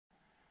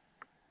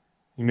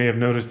You may have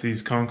noticed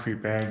these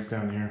concrete bags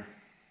down here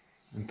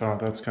and thought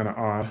that's kind of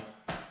odd.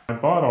 I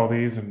bought all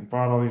these and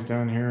brought all these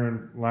down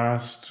here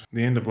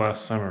the end of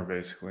last summer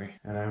basically.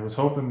 And I was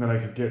hoping that I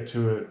could get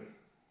to it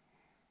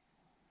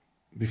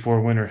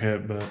before winter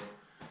hit, but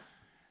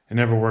it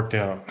never worked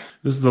out.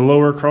 This is the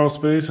lower crawl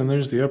space and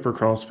there's the upper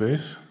crawl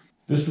space.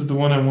 This is the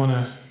one I want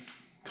to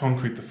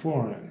concrete the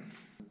floor in.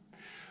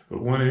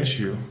 But one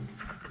issue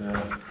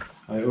that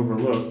I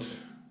overlooked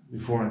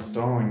before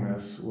installing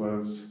this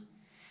was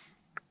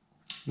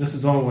this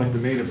is all like the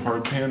native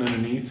hard pan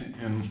underneath,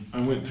 and I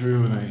went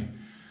through and I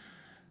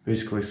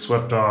basically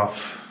swept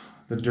off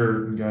the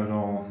dirt and got it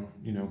all,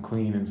 you know,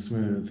 clean and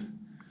smooth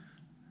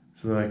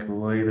so that I could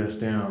lay this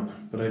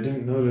down. But I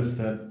didn't notice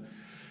that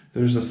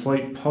there's a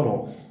slight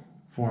puddle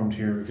formed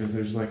here because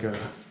there's like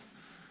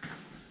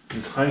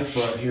this high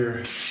spot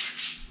here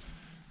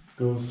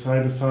goes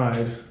side to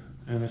side,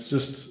 and it's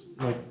just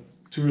like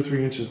 2 or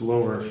 3 inches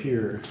lower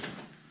here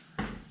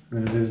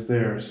than it is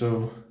there.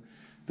 So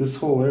this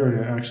whole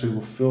area actually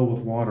will fill with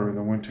water in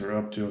the winter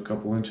up to a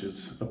couple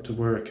inches, up to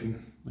where it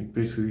can like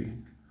basically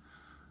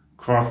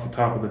cross the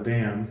top of the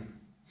dam,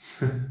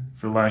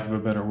 for lack of a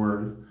better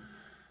word,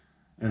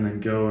 and then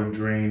go and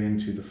drain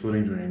into the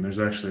footing drain. There's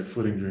actually a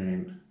footing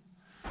drain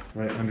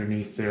right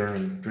underneath there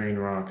and drain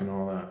rock and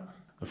all that.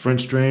 A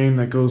French drain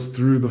that goes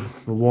through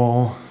the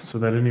wall so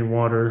that any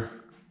water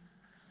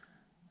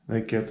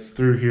that gets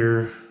through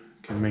here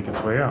can make its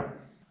way out.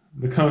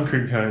 The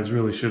concrete guys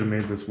really should have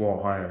made this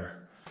wall higher.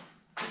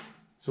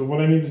 So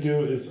what I need to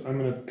do is I'm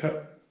going to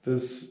cut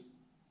this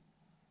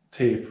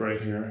tape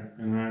right here,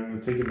 and I'm going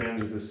to take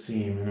advantage of this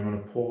seam, and I'm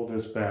going to pull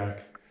this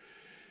back,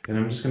 and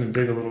I'm just going to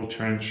dig a little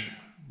trench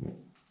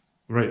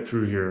right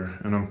through here,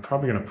 and I'm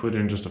probably going to put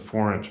in just a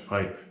 4-inch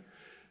pipe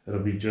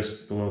that'll be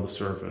just below the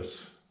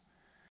surface.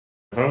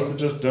 If I was to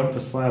just dump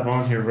the slab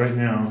on here right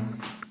now,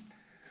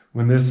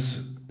 when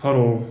this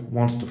puddle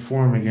wants to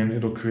form again,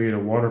 it'll create a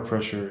water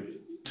pressure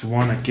to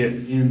want to get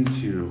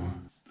into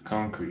the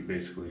concrete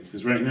basically.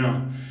 Because right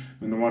now,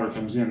 when the water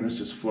comes in, this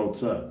just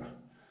floats up.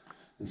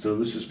 And so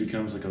this just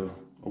becomes like a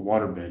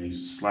water bed. You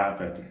just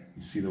slap it,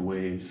 you see the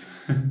waves.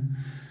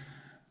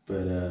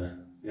 But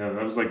yeah,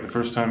 that was like the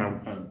first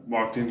time I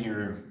walked in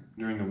here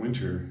during the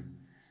winter,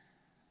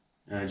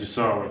 and I just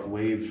saw like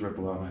waves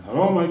ripple out, and I thought,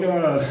 oh my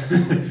God.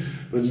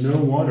 But no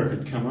water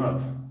had come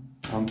up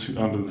onto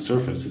the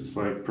surface. It's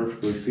like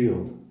perfectly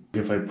sealed.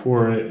 If I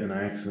pour it and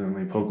I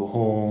accidentally poke a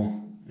hole,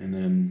 and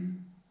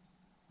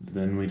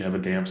then we'd have a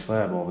damp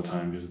slab all the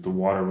time because the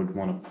water would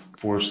want to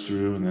force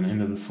through and then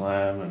into the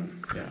slab,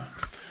 and yeah.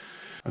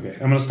 Okay,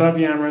 I'm gonna stop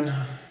yammering,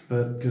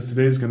 but because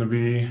today's gonna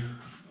be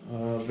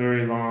a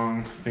very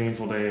long,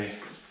 painful day.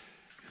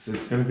 Because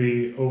it's gonna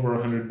be over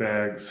 100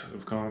 bags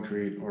of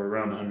concrete, or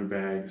around 100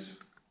 bags.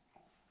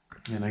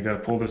 And I gotta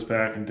pull this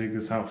back and dig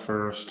this out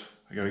first.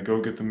 I gotta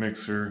go get the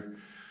mixer.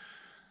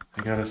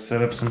 I gotta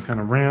set up some kind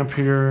of ramp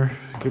here,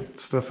 get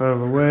stuff out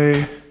of the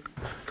way.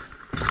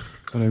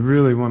 But I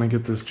really want to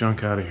get this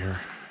junk out of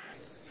here.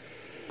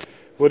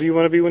 What do you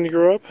want to be when you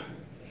grow up?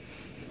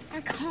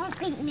 A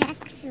concrete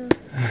mixer.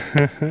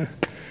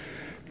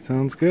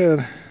 Sounds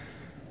good.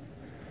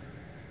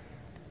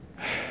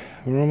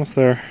 We're almost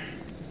there.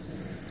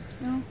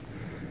 No.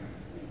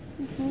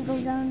 You can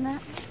go down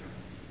that.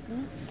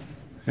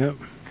 Yep.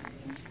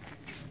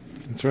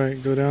 That's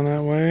right. Go down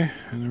that way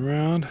and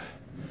around.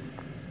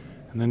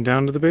 And then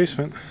down to the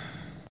basement.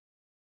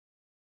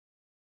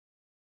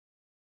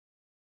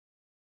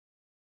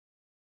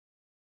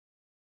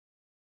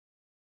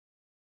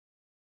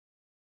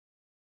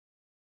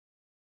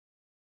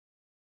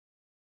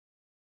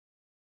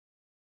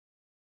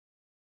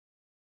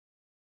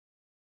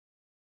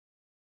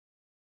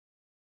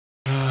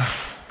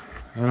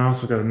 And I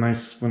also got a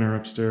nice splinter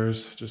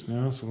upstairs just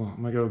now, so I'm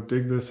gonna go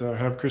dig this out,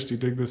 have Christy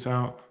dig this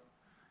out,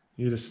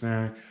 eat a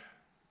snack,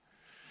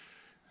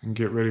 and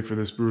get ready for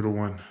this brutal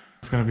one.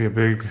 It's gonna be a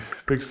big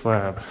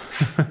slab.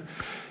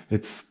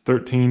 It's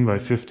 13 by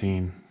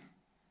 15,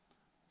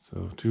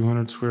 so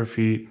 200 square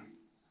feet.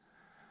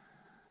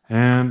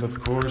 And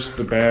of course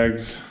the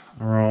bags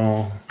are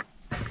all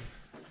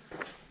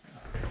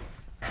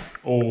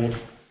old.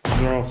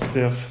 They're all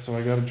stiff, so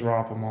I gotta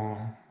drop them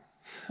all.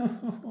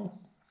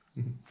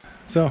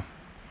 So,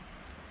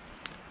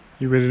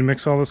 you ready to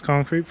mix all this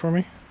concrete for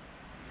me?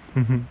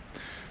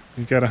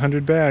 We've got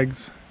 100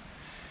 bags.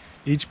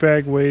 Each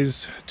bag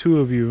weighs 2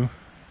 of you.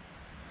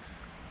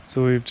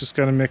 So we've just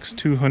got to mix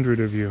 200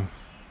 of you.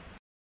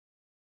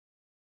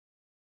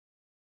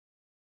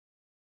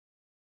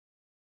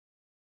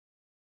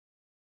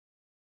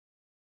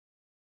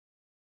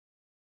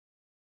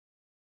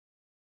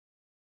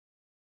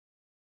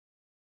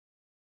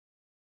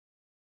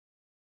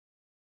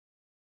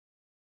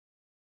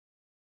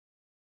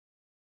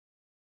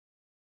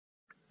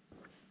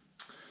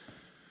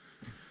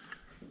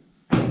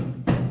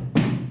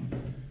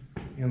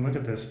 And look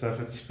at this stuff,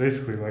 it's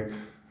basically like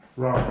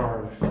rock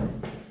hard.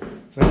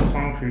 It's like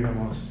concrete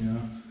almost, you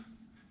know.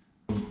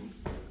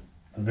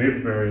 The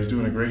vapor barrier is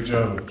doing a great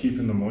job of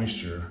keeping the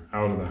moisture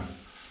out of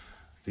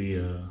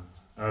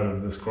out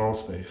of this crawl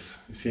space.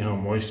 You see how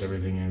moist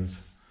everything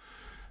is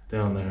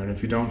down there. And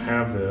if you don't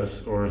have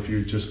this, or if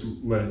you just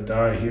let it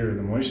die here,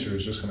 the moisture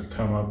is just going to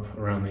come up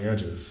around the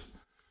edges.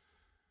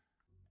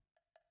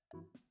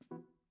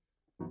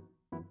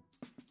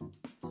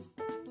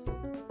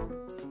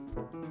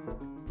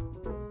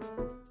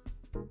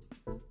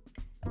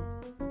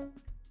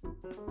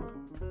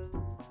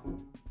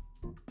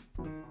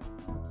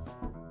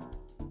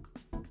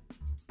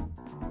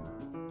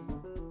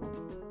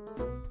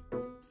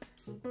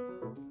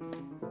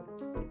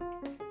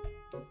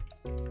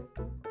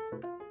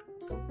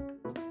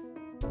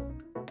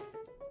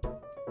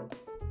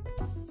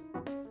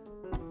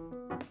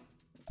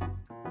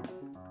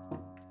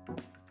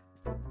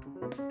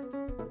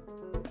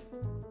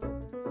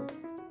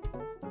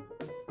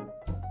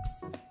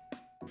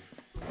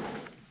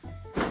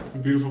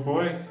 Beautiful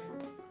boy.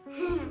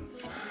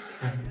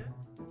 Hi.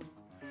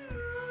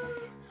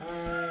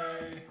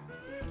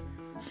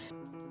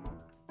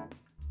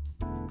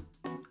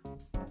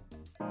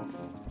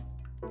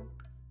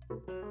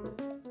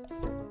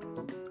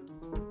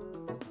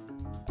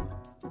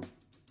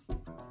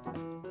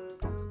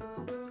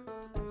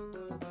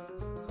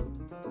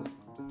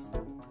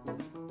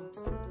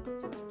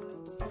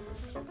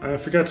 I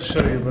forgot to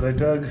show you, but I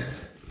dug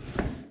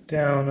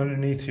down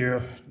underneath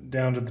here,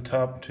 down to the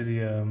top, to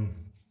the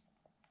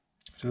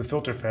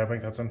filter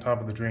fabric that's on top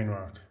of the drain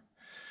rock.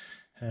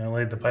 And I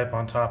laid the pipe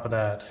on top of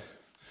that.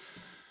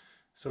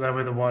 So that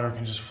way the water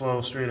can just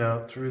flow straight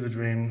out through the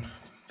drain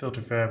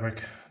filter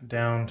fabric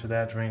down to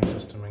that drain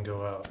system and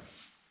go out.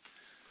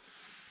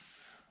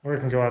 Or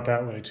it can go out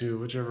that way too,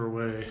 whichever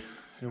way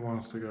it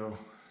wants to go.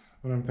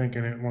 But I'm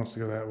thinking it wants to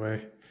go that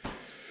way.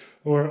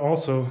 Or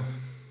also,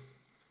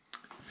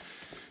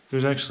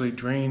 there's actually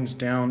drains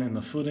down in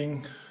the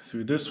footing,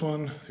 through this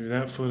one, through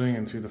that footing,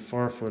 and through the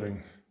far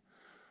footing,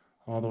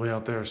 all the way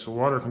out there. So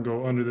water can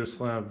go under this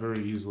slab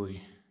very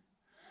easily.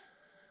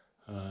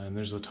 And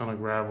there's a ton of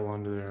gravel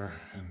under there.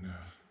 And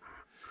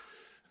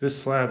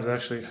this slab is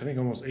actually, I think,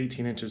 almost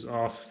 18 inches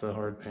off the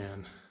hard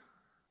pan.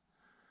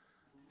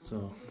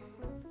 So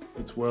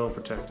it's well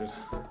protected.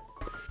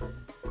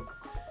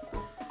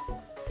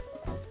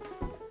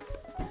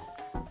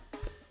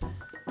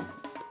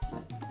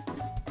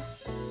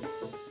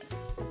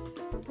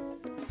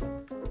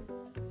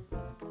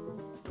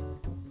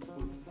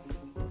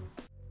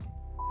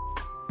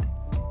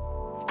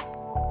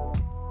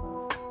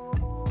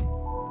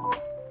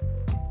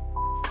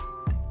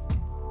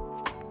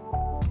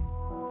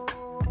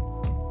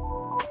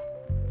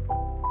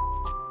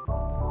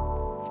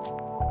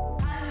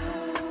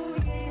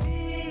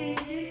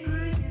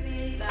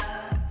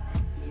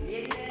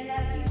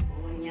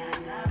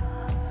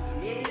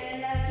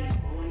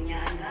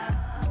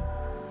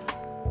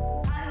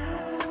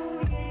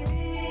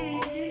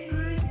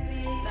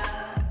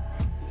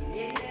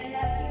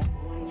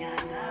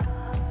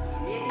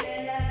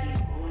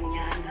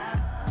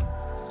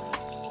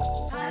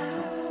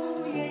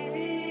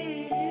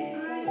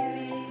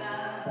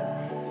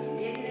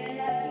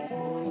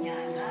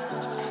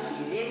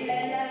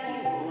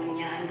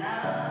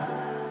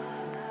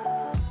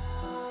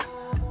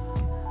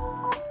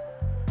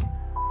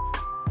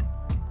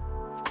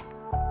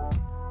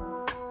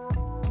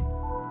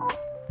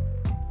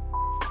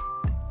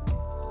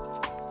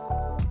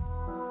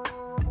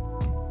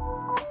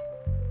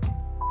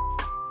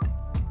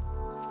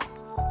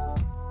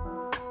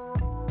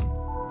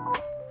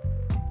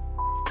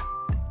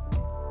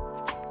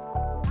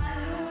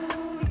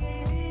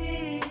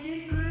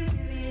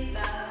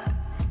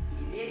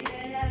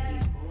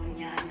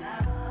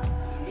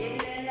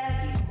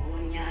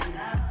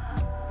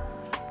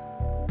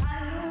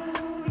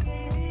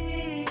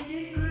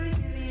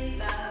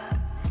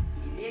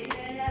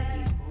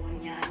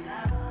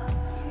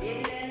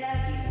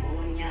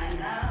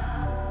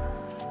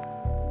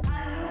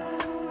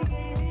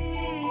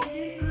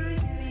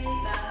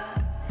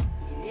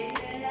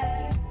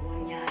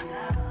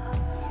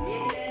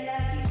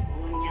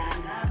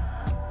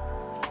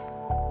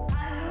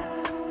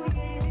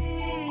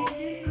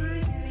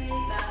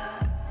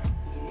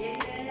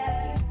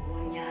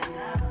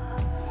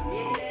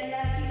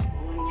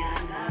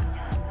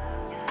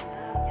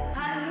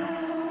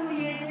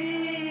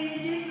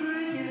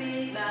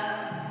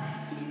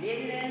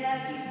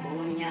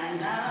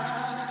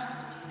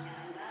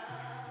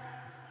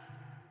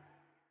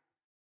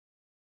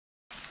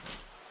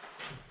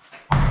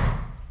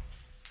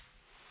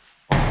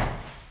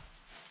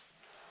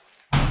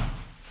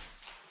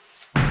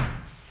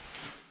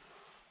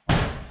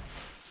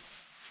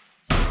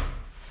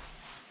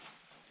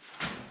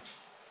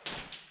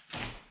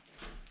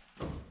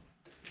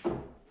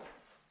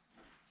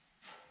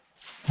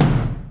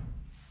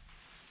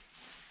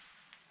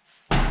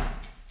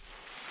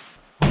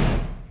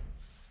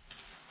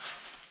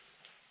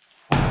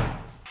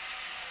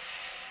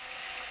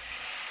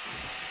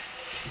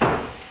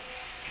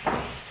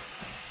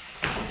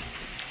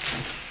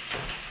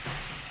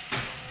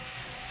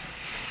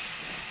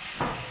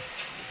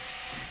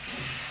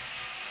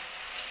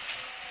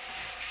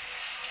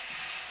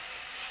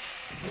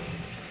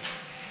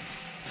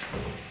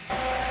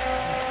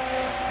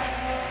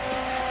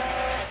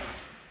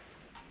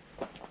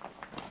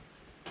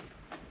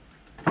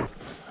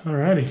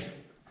 Alrighty.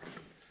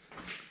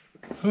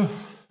 Looking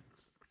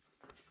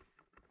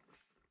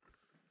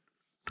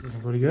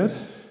pretty good.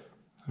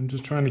 I'm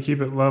just trying to keep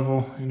it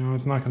level. You know,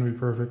 it's not going to be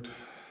perfect.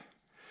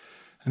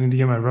 I need to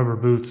get my rubber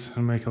boots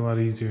and make it a lot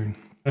easier.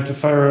 I have to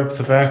fire up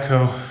the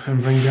backhoe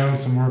and bring down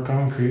some more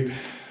concrete.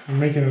 I'm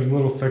making it a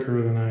little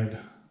thicker than I had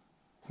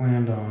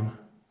planned on.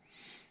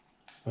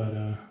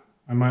 But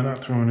I might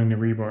not throw in any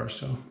rebar,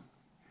 so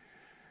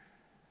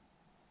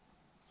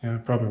yeah, I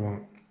probably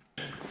won't.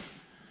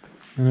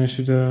 And I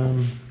should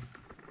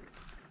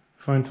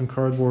find some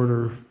cardboard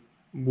or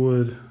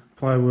wood,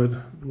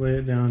 plywood, lay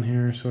it down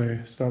here so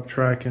I stop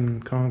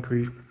tracking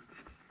concrete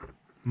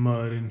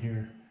mud in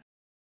here.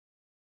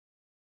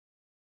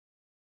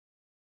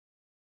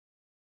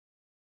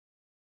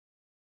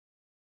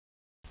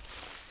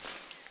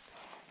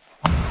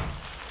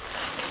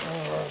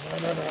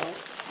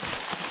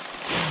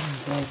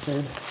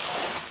 Good.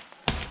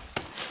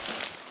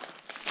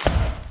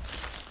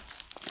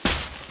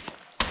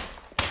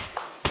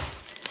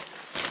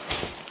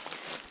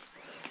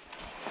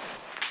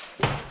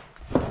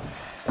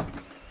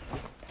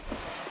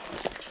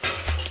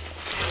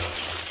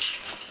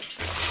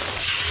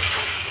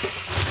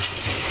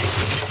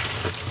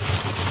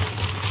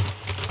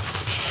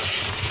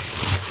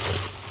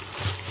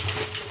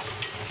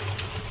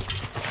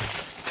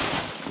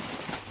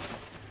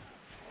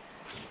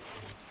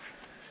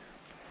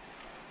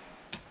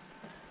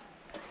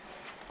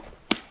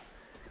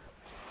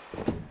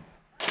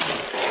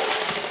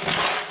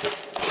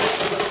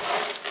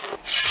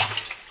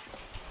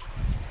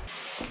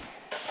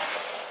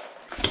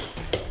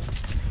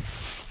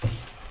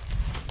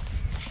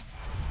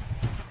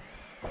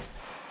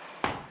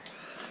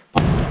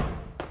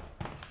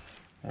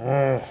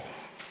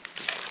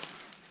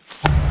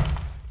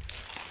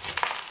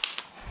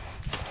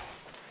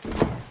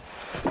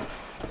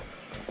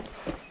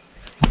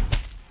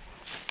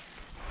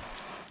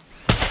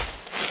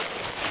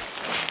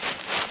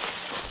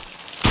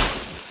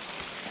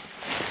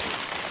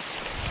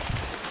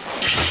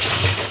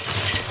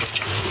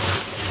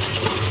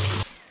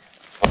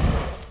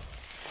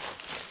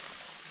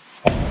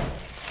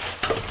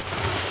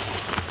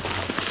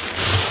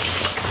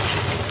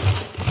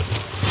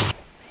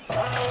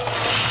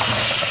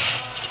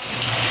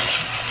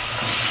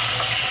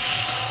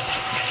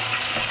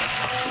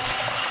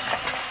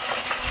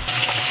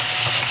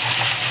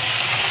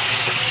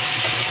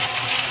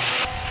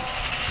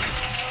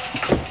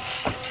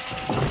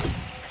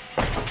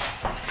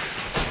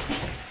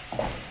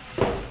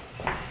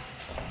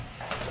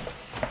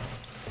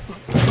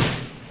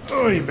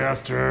 Oh, you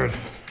bastard.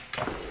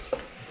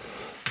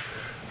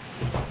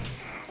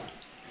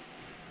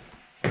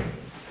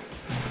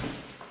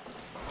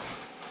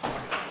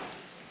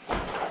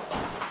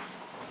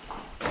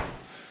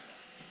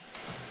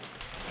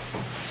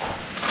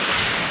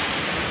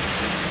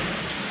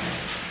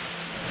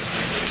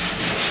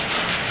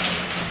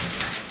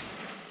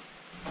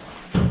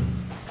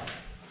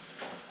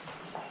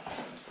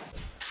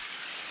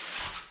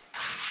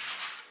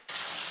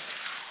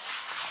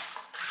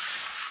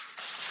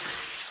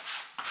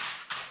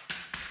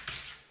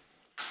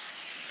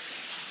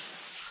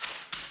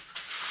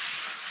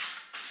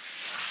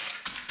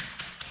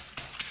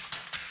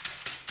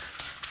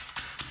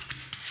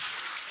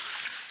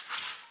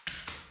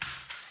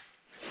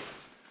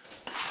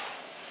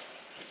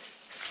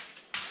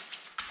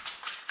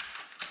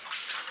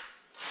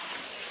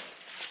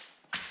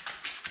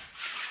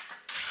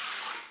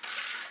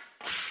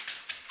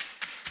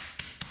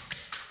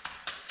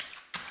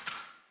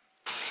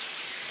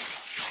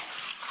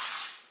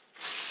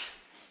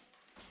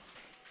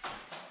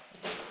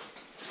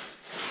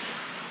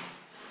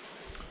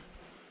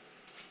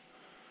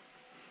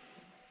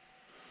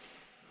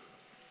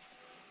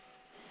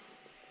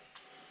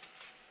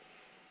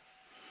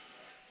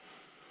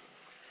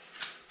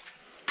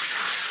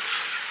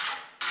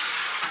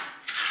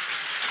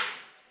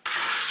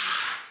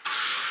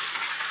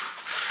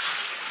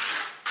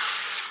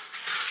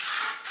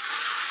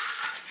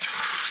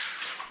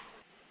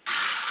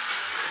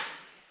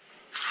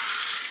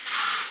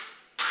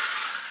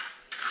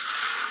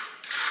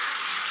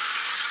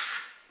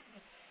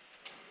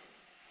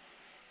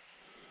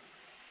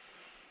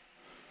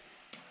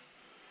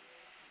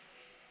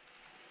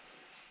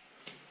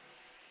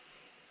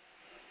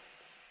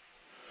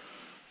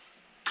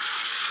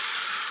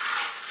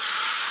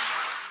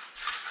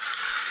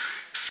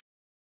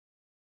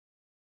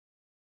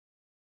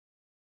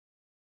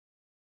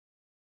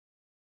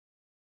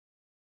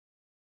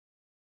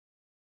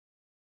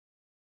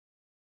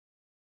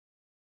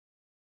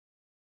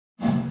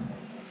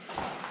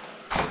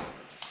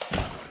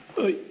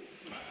 Oy.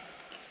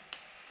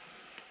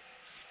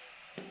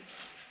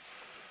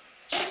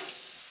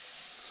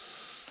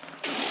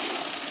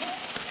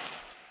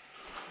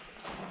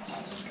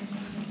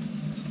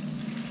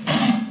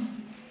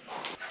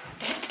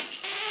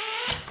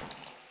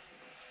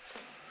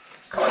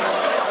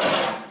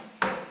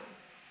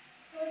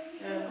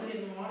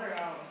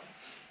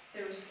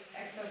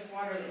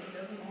 Water that he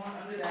doesn't want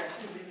under there,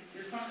 because if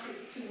your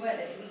concrete's too wet,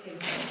 it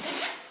weakens.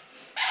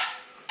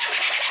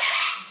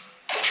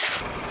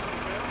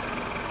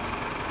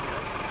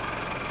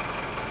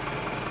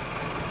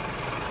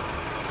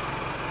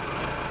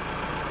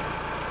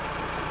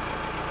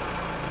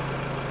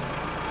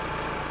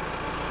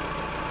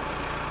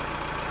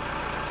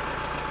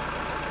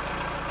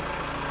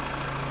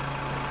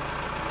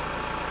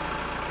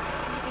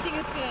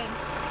 That's good.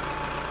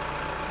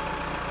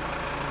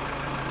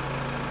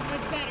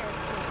 That's better.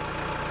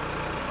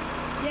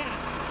 Yeah.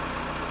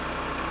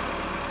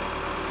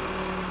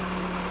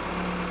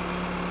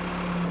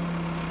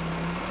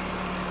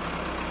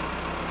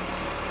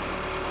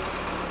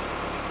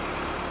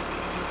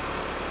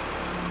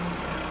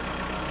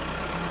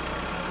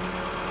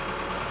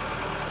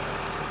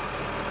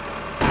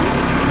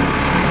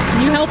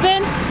 You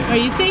helping? Or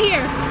you stay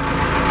here?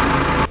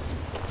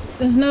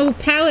 There's no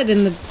pallet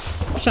in the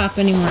shop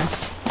anymore.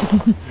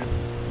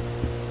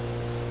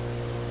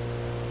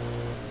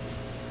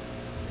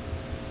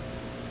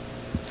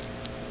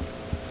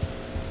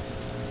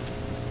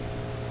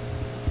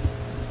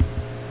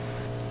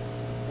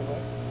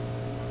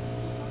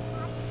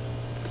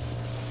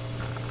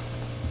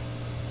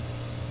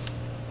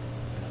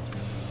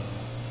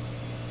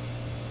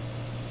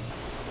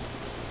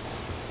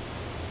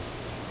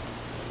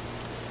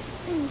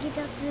 Get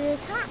up to the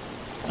top.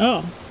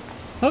 Oh,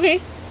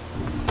 okay.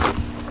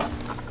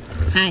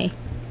 Hi.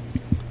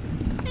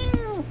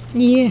 Meow.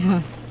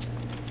 Yeah,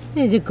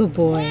 he's a good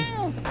boy.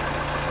 Meow.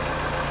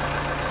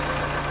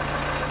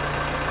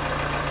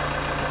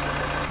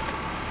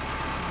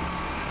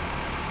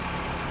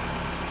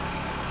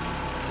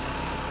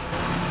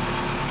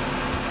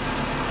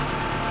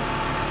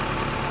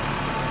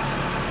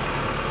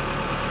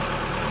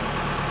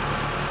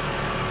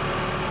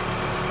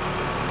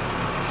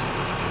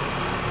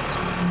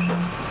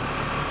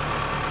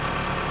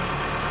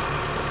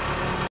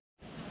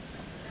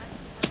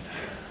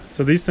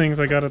 So these things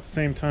I got at the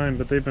same time,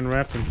 but they've been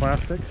wrapped in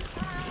plastic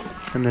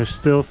and they're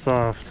still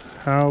soft.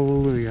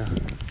 Hallelujah.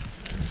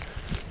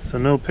 So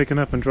no picking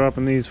up and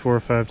dropping these 4 or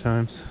 5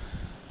 times.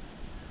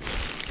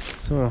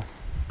 So I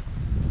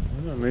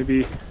don't know,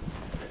 maybe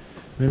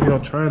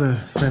I'll try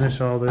to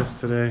finish all this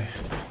today.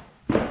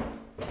 I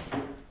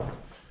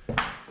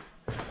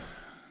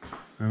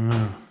don't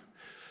know.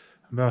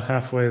 About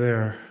halfway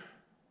there.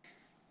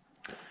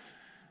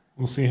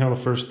 We'll see how the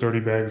first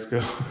 30 bags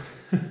go.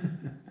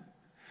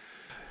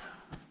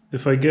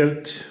 If I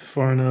get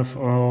far enough,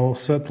 I'll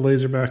set the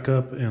laser back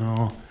up and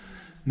I'll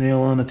nail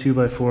on a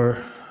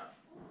 2x4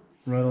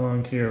 right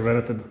along here, right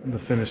at the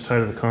finished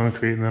height of the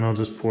concrete, and then I'll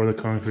just pour the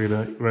concrete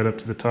right up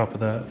to the top of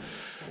that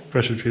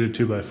pressure treated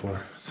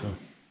 2x4. So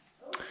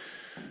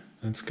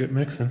let's get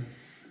mixing.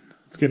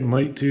 It's getting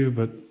light too,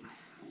 but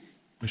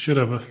we should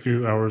have a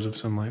few hours of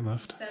sunlight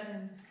left.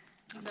 7.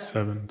 It's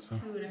 7, so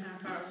 2.5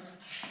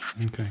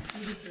 hours. okay.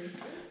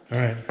 All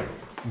right,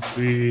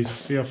 let's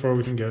see how far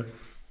we can get.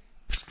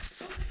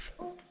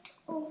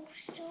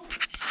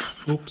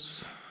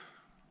 Oops.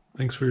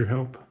 Thanks for your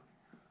help.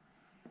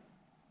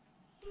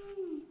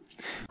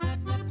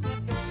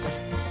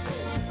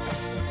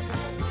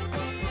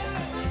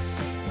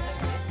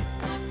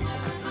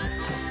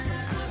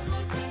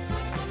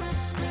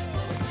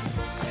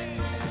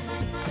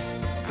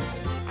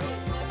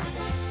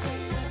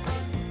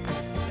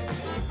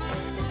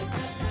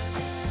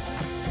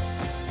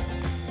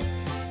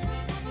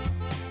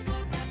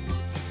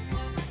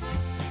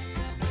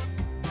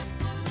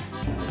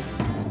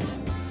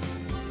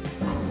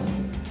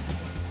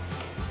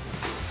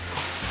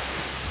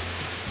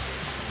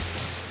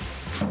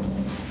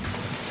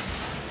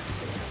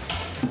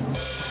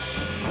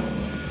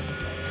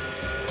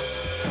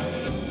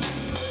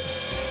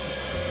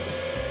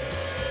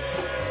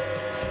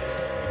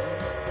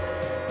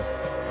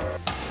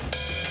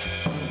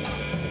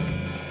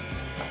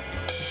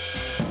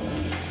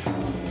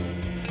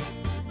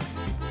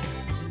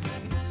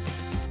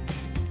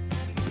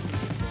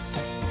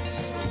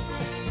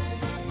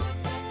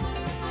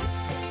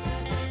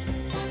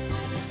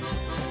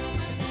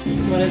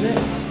 What is it?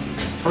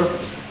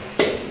 Perfect.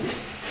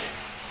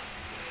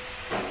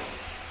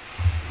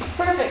 It's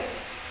perfect.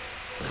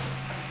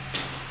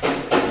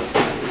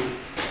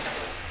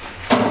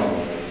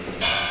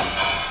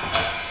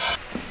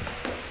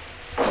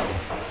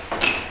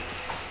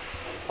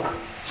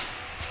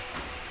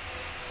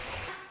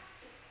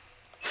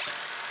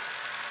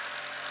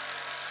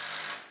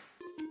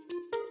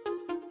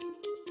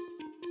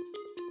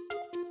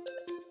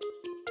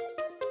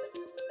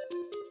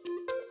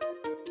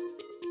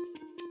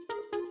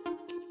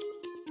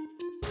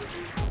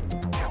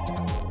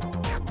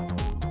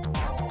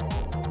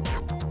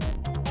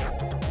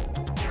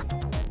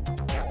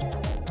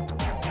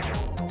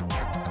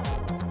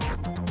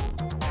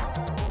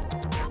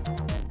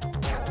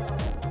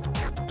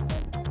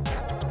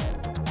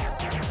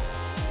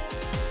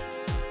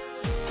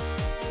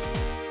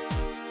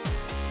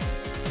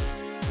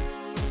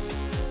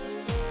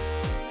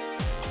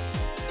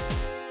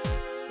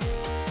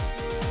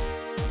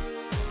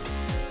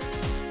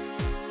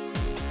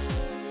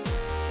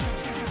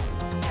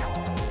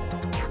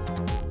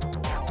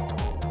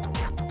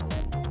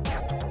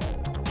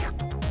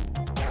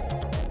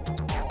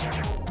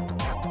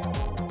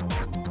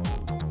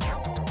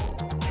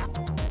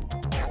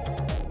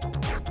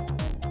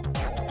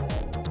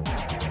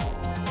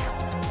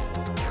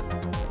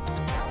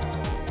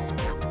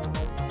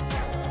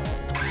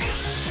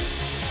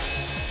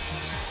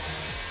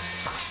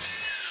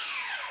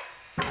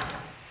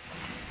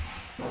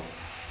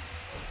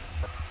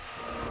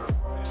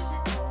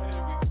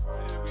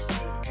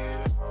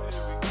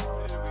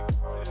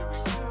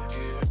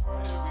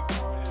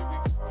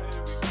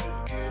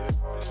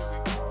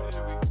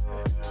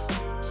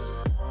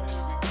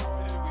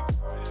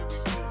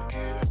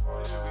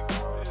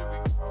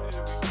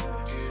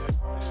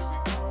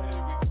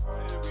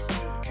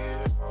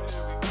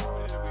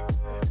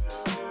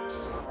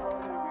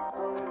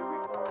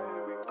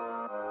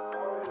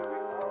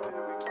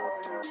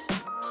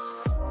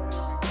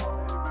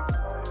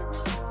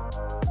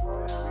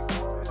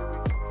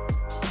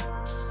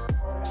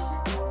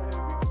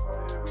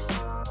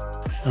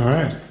 All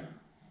right,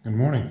 good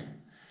morning.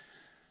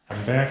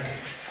 I'm back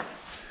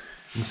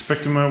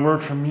inspecting my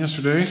work from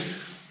yesterday,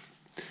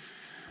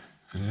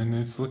 and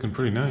it's looking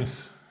pretty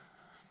nice.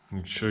 I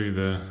can show you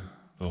the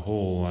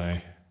hole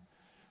I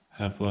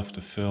have left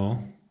to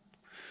fill.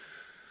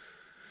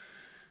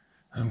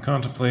 I'm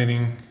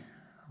contemplating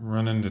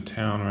running to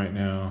town right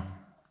now.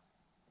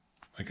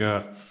 I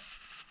got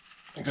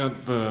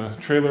the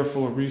trailer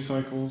full of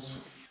recycles,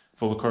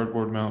 full of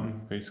cardboard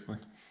mountain, basically.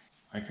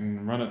 I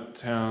can run it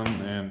to town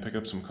and pick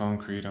up some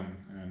concrete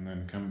and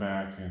then come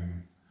back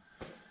and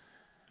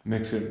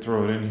mix it and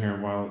throw it in here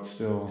while it's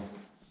still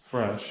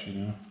fresh, you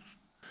know.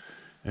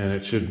 And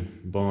it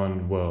should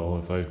bond well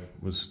if I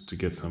was to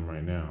get some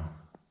right now.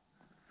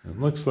 It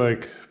looks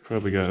like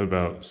probably got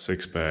about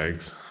 6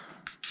 bags,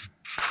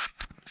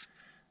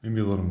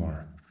 maybe a little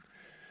more.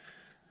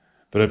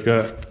 But I've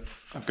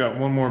got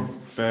one more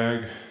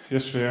bag.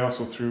 Yesterday I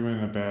also threw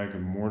in a bag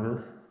of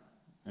mortar,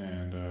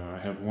 and I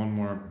have one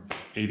more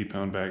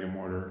 80-pound bag of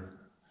mortar.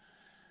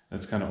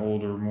 That's kind of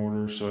older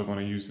mortar, so I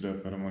want to use it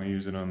up, but I want to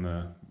use it on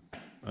the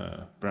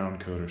brown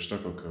coat or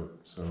stucco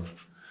coat. So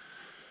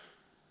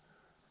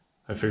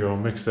I figure I'll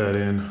mix that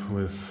in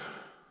with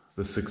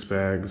the 6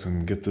 bags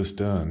and get this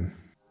done.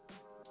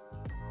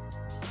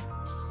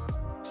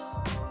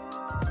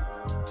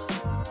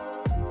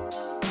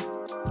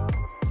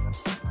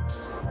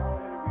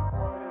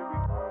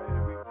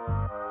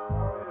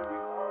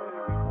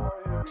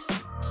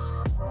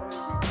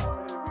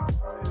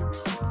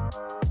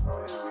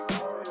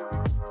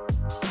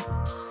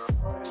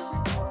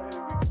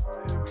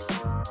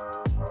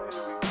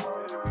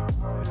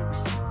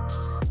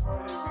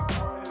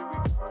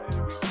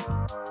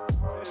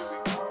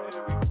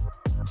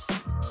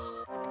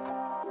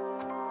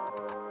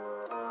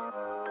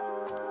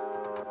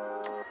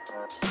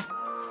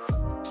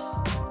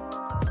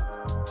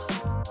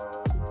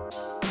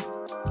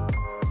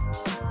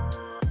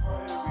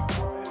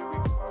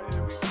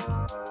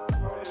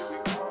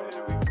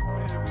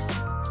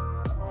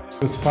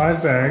 It's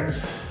 5 bags,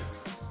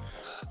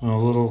 well,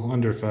 a little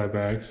under 5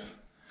 bags.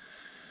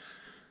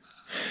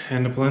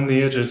 And to blend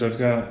the edges, I've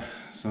got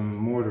some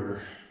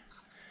mortar.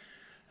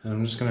 And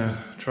I'm just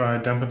gonna try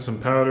dumping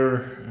some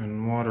powder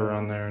and water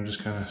on there and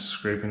just kind of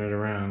scraping it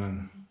around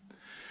and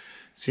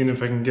seeing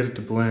if I can get it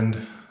to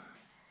blend.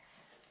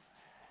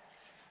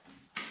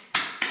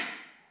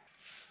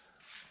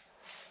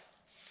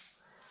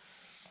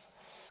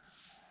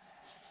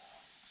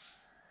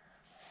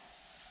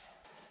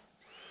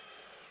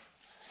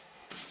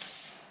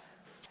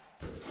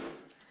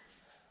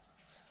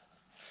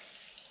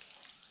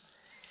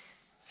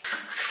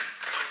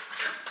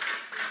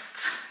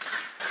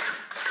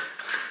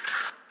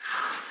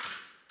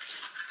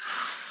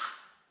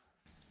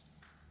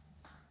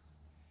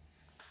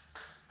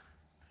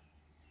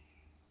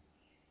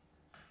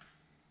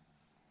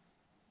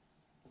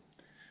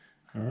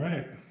 All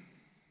right,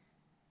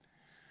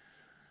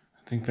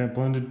 I think that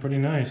blended pretty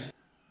nice.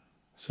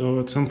 So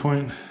at some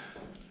point,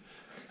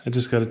 I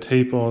just got to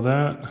tape all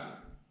that,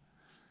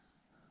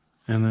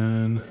 and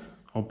then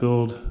I'll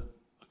build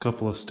a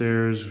couple of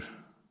stairs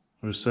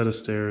or a set of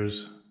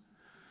stairs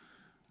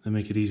that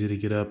make it easy to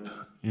get up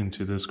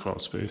into this crawl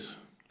space.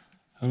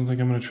 I don't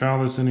think I'm going to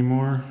trowel this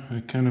anymore.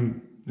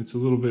 It's a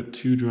little bit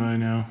too dry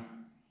now.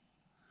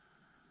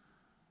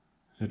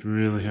 I'd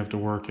really have to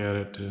work at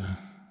it to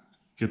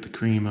get the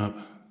cream up,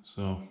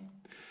 so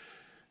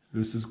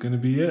this is gonna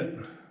be it.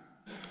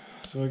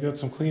 So I got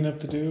some cleanup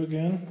to do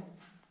again.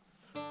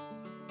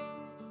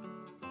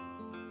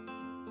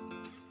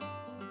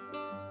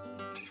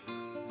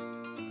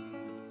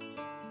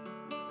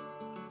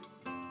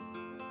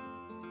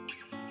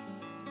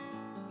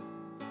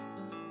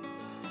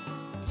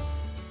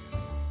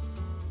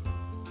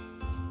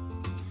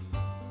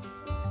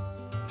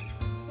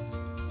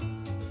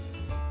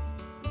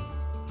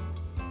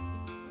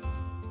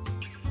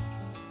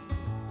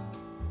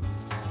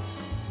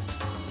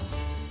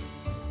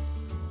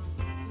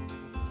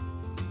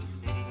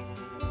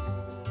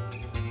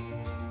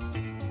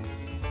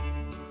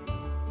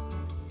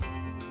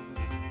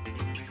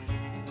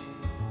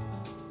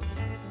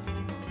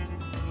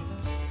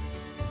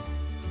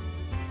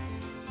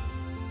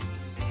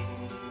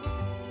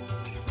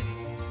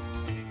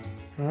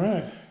 All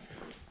right,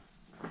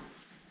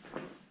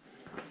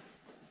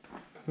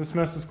 this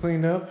mess is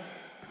cleaned up.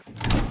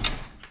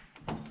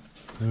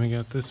 Then we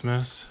got this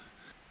mess.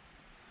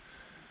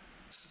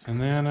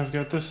 And then I've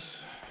got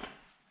this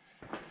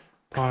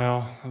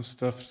pile of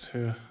stuff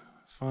to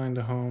find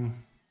a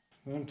home.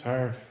 I'm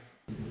tired.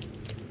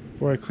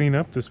 Before I clean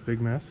up this big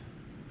mess,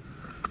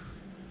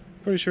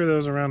 pretty sure that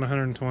was around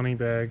 120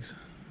 bags.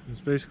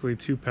 It's basically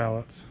 2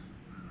 pallets.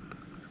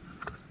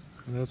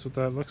 And that's what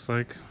that looks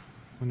like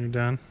when you're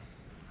done.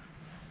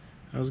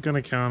 I was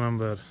gonna count them,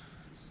 but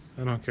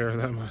I don't care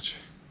that much.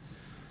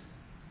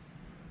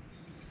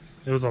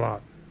 It was a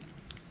lot.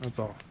 That's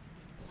all.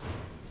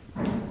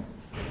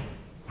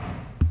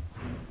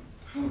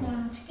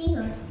 Hello,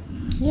 Steve.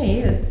 Yeah, he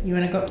is. You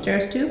want to go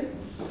upstairs too?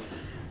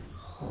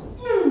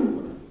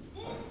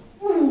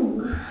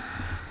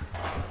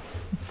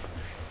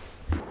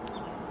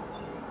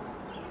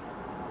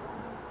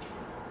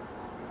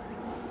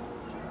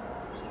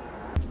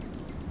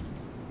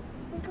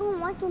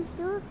 making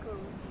circles.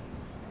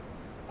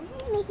 Is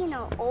he making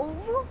an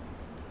oval?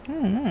 I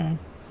don't know.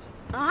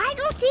 I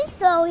don't think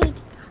so.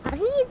 I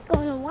think he's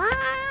going around.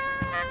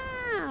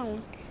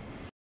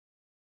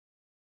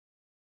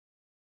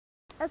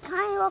 It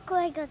kind of looks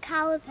like a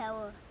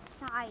caterpillar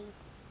size.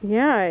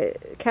 Yeah,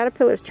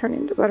 caterpillars turn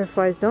into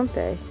butterflies, don't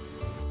they?